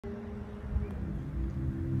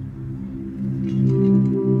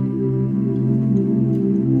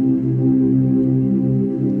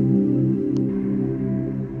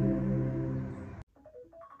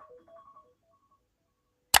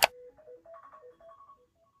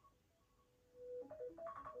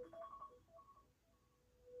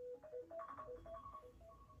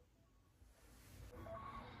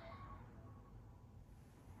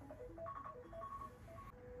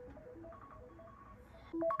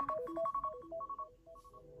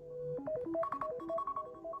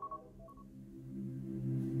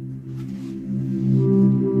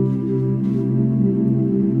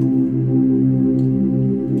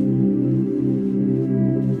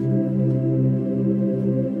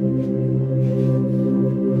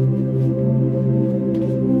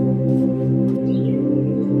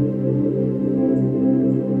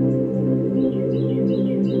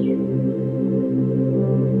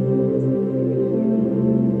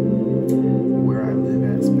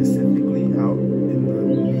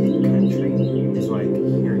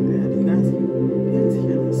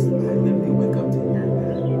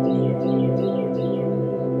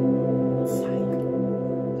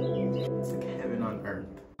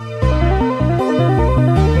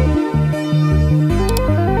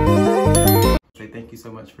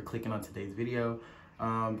so much for clicking on today's video.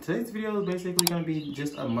 Today's video is basically going to be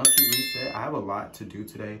just a monthly reset. I have a lot to do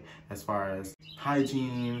today as far as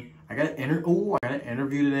hygiene. I got an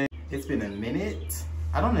interview today. It's been a minute.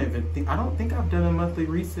 I don't think I've done a monthly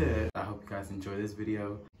reset. I hope you guys enjoy this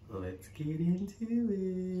video. Let's get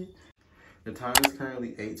into it. The time is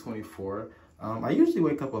currently 8:24. I usually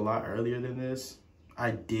wake up a lot earlier than this.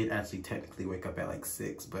 I did actually technically wake up at like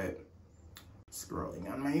 6, but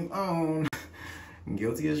scrolling on my phone.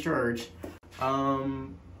 Guilty as charged.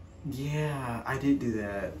 Yeah, I did do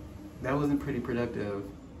that. That wasn't pretty productive.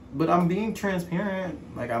 But I'm being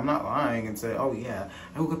transparent. Like, I'm not lying and say, oh yeah,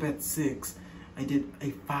 I woke up at 6. I did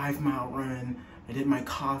a 5-mile run. I did my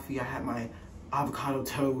coffee. I had my avocado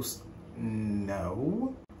toast.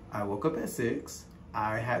 No. I woke up at 6.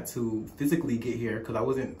 I had to physically get here because I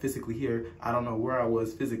wasn't physically here. I don't know where I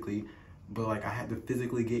was physically, but like I had to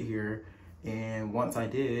physically get here. And once I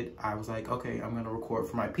did, I was like, okay, I'm gonna record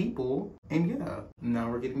for my people. And yeah, now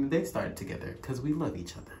we're getting the day started together because we love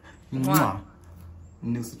each other. Mwah.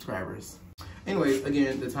 New subscribers. Anyways,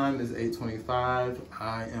 again, the time is 8:25.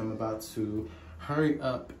 I am about to hurry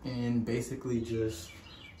up and basically just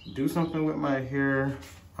do something with my hair.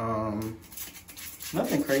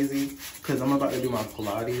 Nothing crazy, because I'm about to do my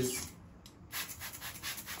Pilates.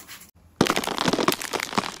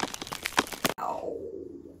 Ow.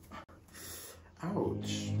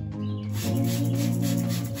 Ouch.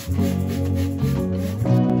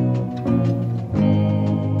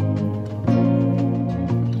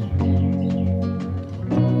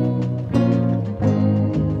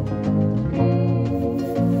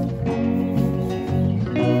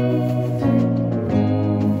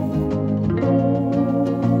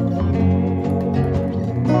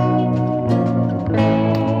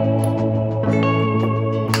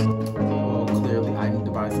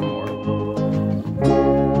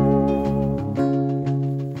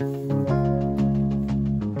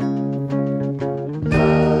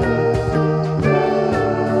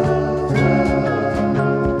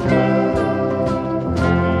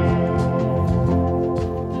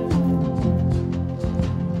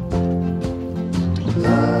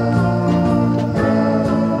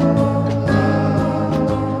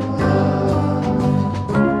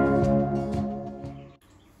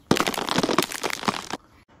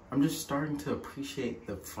 I'm just starting to appreciate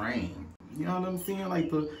the frame. You know what I'm saying?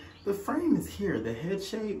 Like the frame is here, the head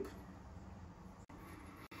shape.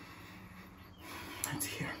 It's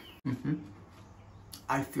here.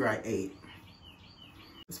 I fear I ate.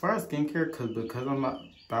 As far as skincare, because I'm not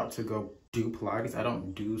about to go do Pilates, I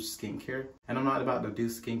don't do skincare. And I'm not about to do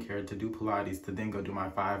skincare to do Pilates to then go do my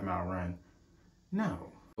 5-mile run.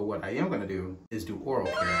 No. But what I am gonna do is do oral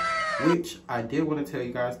care, which I did want to tell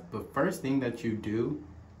you guys, the first thing that you do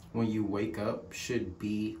when you wake up should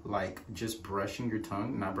be like just brushing your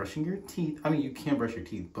tongue, not brushing your teeth. I mean, you can brush your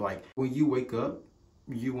teeth, but like when you wake up,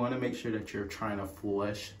 you want to make sure that you're trying to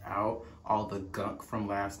flush out all the gunk from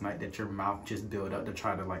last night that your mouth just built up to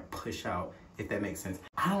try to like push out, if that makes sense.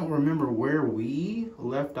 I don't remember where we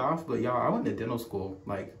left off, but y'all, I went to dental school.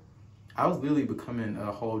 Like, I was literally becoming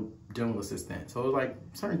a whole dental assistant. So it was like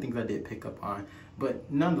certain things I did pick up on,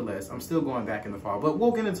 but nonetheless, I'm still going back in the fall, but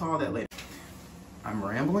we'll get into all that later. I'm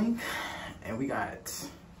rambling, and we got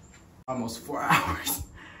almost 4 hours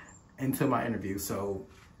into my interview, so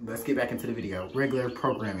let's get back into the video. Regular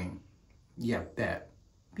programming. Yeah, that.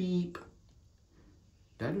 Beep.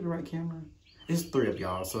 Did I do the right camera? It's 3 of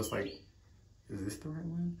y'all, so it's like, is this the right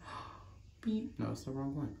one? Beep. No, it's the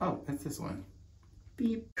wrong one. Oh, it's this one.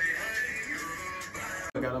 Beep.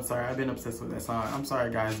 Oh God, I'm sorry. I've been obsessed with that song. I'm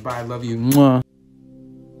sorry, guys. Bye. I love you. Mwah.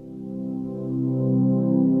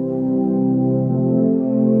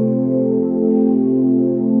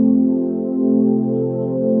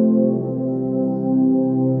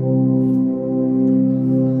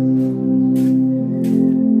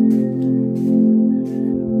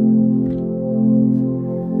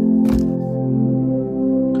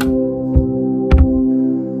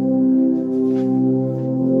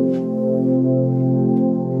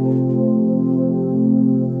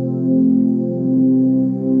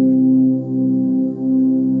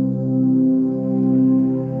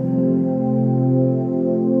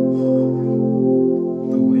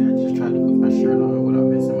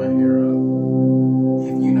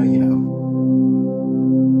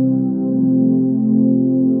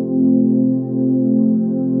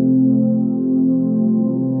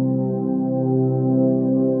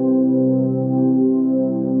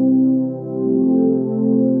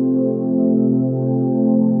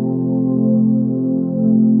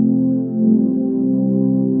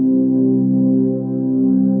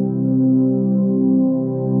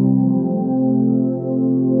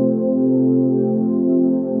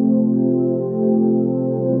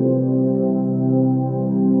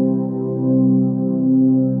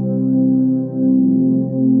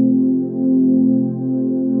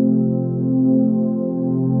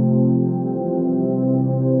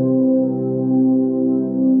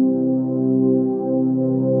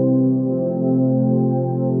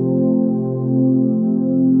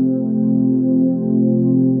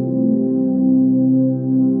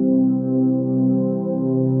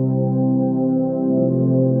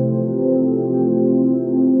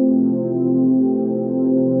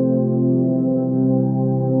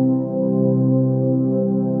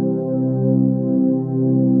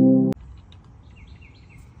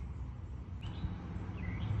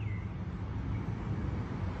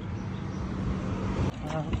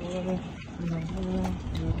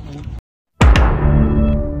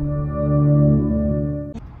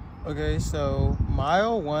 Okay, so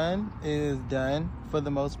mile 1 is done for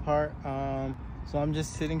the most part. So I'm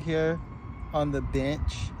just sitting here on the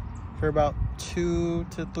bench for about 2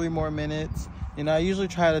 to 3 more minutes. And I usually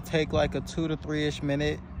try to take like a 2 to 3-ish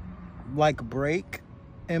minute like break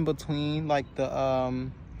in between like the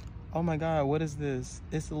oh my god, what is this?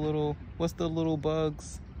 It's a little, what's the little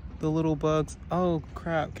bugs? The little bugs. Oh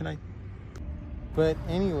crap, can I? But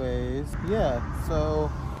anyways, yeah,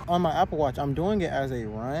 so on my Apple Watch, I'm doing it as a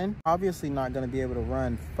run. Obviously not gonna be able to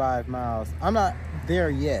run 5 miles. I'm not there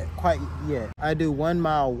yet, quite yet. I do 1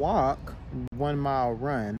 mile walk, 1 mile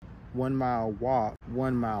run, 1 mile walk,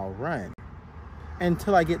 1 mile run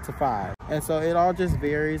until I get to 5. And so it all just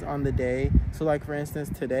varies on the day. So like for instance,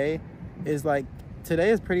 today is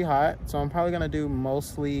pretty hot. So I'm probably gonna do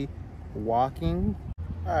mostly walking.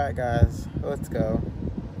 All right guys, let's go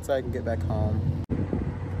so I can get back home.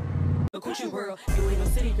 The coochie world, you ain't no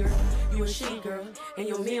city girl, you a shitty girl, and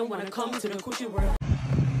your men wanna come to the coochie world.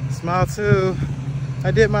 It's mile 2.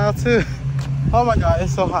 I did mile 2. Oh my god,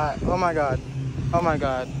 it's so hot. Oh my god. Oh my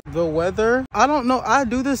god. The weather, I don't know. I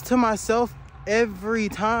do this to myself every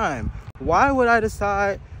time. Why would I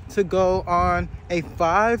decide to go on a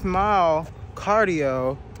 5-mile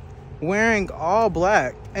cardio wearing all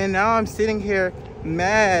black, and now I'm sitting here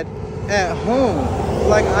mad at home?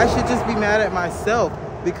 Like, I should just be mad at myself,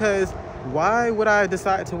 because why would I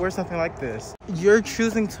decide to wear something like this? You're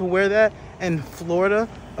choosing to wear that in Florida,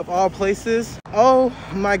 of all places? Oh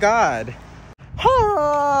my god.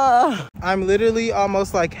 I'm literally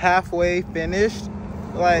almost like halfway finished.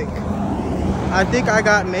 Like, I think I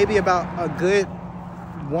got maybe about a good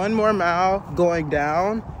 1 more mile going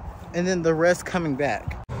down, and then the rest coming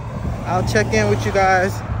back. I'll check in with you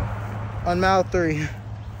guys on mile 3.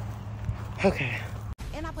 Okay.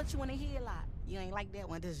 And I put you in a headlock. You ain't like that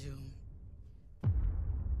one, did you?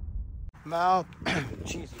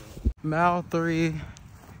 Jesus. Mile 3,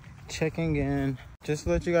 checking in. Just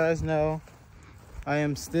to let you guys know, I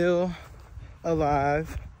am still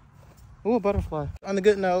alive. Ooh, a butterfly. On a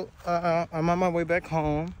good note, I'm on my way back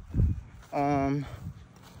home. I'm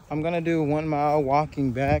gonna do 1 mile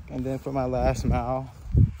walking back, and then for my last mile,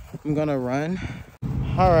 I'm gonna run.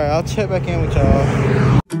 All right, I'll check back in with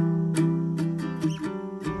y'all.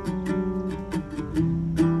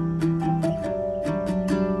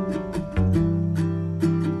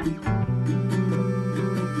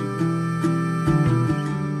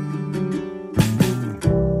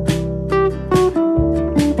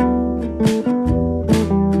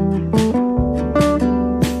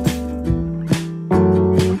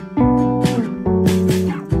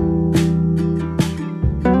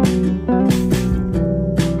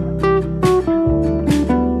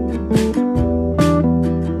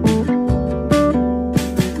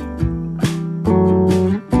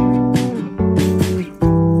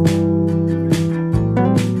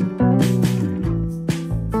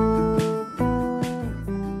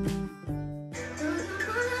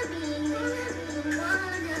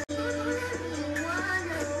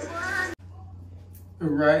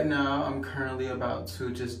 Right now, I'm currently about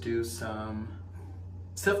to just do some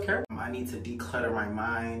self-care. I need to declutter my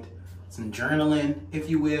mind, some journaling, if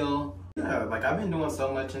you will. Yeah, like I've been doing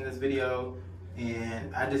so much in this video,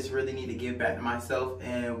 and I just really need to give back to myself,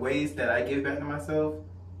 and ways that I give back to myself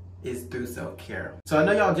is through self-care. So I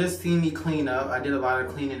know y'all just seen me clean up. I did a lot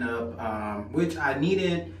of cleaning up, which I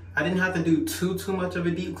needed. I didn't have to do too much of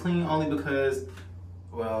a deep clean, only because,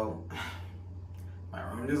 well, my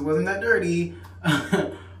room just wasn't that dirty.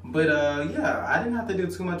 But yeah, I didn't have to do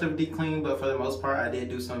too much of a deep clean, but for the most part, I did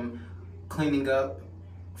do some cleaning up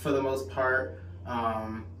for the most part.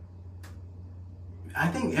 I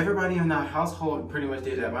think everybody in that household pretty much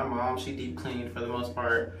did that. My mom, she deep cleaned for the most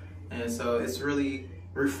part. And so it's really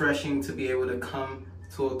refreshing to be able to come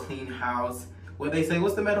to a clean house. What they say,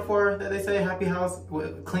 what's the metaphor that they say? Happy house,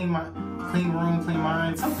 clean room, clean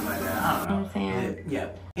mind, something like that. I don't know. Yeah.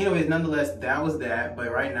 Anyways, nonetheless, that was that. But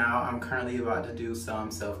right now, I'm currently about to do some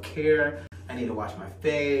self-care. I need to wash my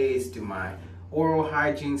face, do my oral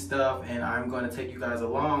hygiene stuff, and I'm going to take you guys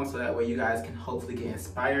along so that way you guys can hopefully get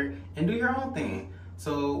inspired and do your own thing.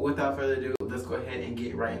 So without further ado, let's go ahead and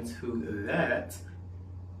get right into that.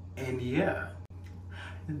 And yeah.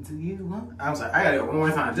 Do you want? I'm sorry, I gotta go one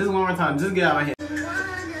more time. Just one more time. Just get out of my head.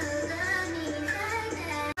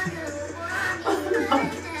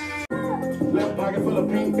 Left pocket full of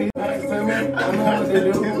pink feet. Thanks to me. I know what they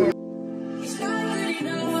do. It's not good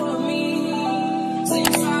enough for me.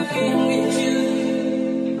 Since I've been with you.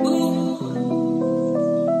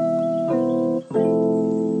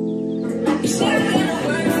 It's not gonna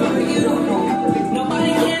work for you.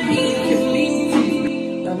 Nobody can be with me.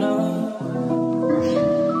 No.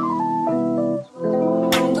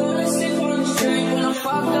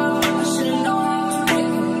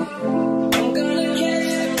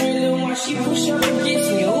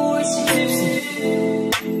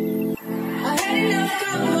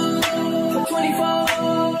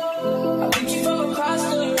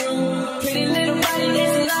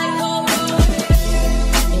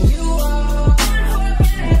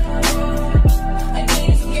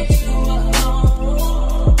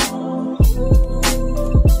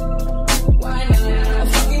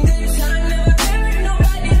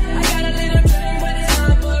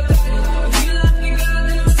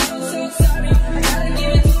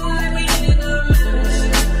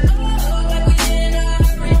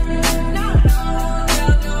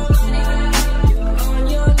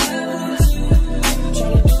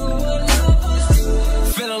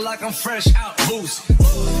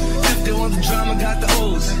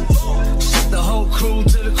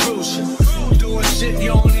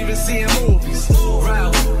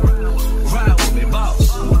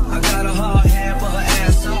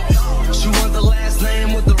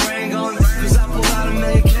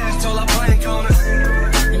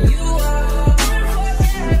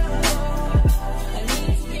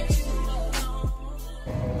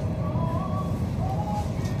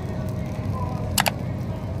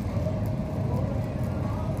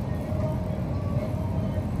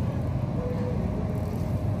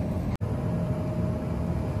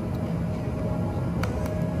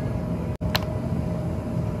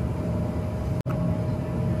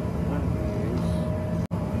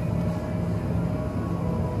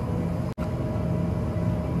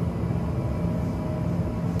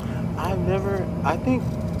 whatever. I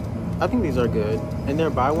think these are good, and they're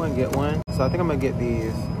buy one get one. So I think I'm gonna get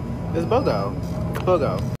these. It's BOGO.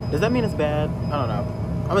 BOGO. Does that mean it's bad? I don't know.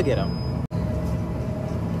 I'm gonna get them.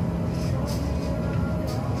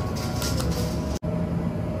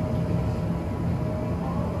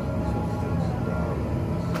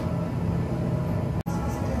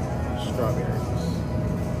 Strawberries.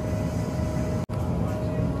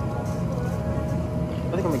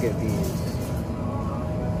 I think I'm gonna get these.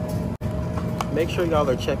 Make sure y'all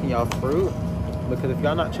are checking y'all fruit, because if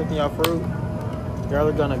y'all not checking y'all fruit, y'all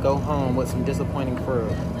are gonna go home with some disappointing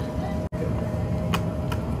fruit.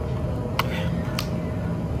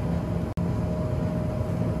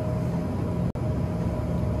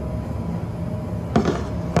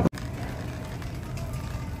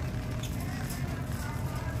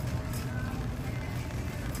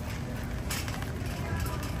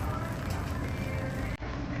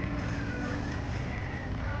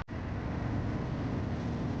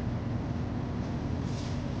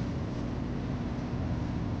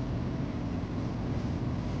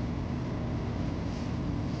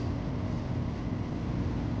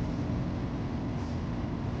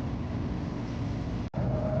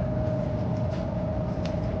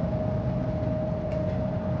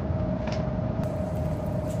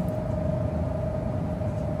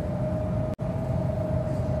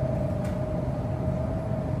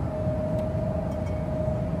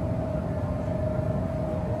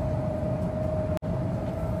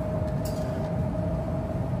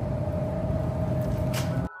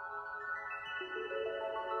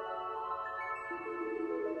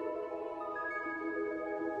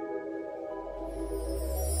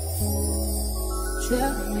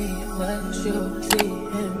 Tell me what you see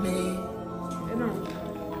in me.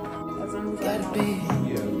 Gotta be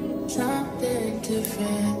something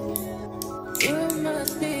different. You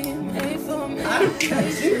must be made for me.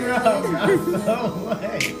 No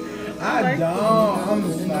way. I don't. I'm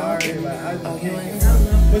sorry, but I just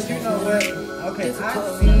can't. But you know what? Okay, I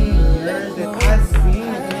seen yours that I seen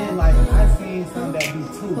it. Like I seen some that be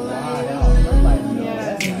too wide out. I'm like, no,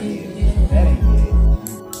 that's not it. That ain't it.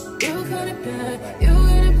 You got it bad. You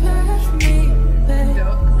got it past me, babe.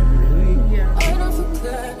 Really? I don't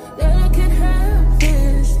forget that I can have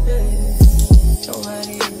this, babe.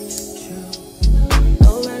 Nobody else you.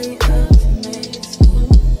 Nobody else makes you.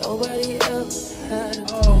 Nobody else had a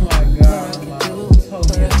Oh my God, like,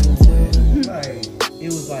 it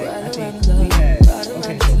was like, I think we had,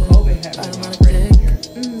 okay, so COVID happened my freshman year.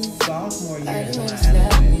 Sophomore year is when I had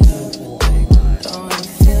a been full online. Don't wanna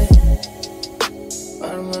fit.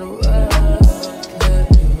 Run around the world, yeah.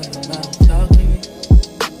 You better not talk to me.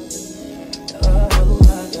 Oh,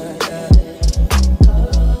 I got that.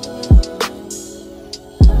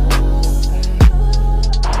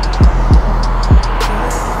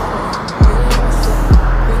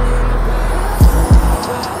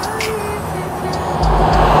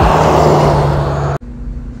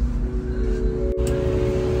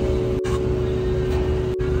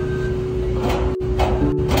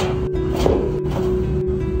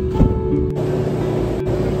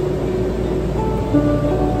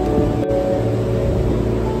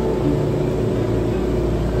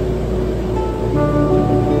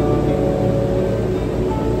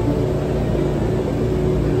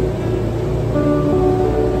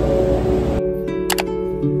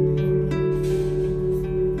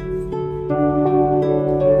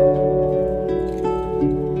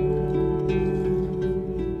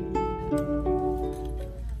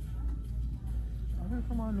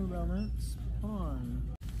 Come on, New Balance. Come on.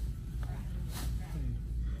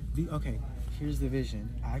 Okay, here's the vision.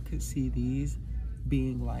 I could see these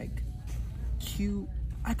being like cute.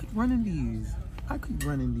 I could run in these. I could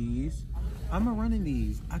run in these. I'm gonna run in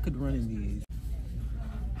these. I could run in these.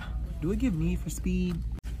 Do it give Need for Speed?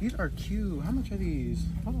 These are cute. How much are these?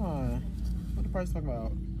 Hold on. What the price talking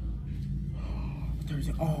about?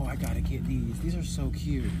 Oh, I gotta get these. These are so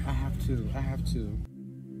cute. I have to.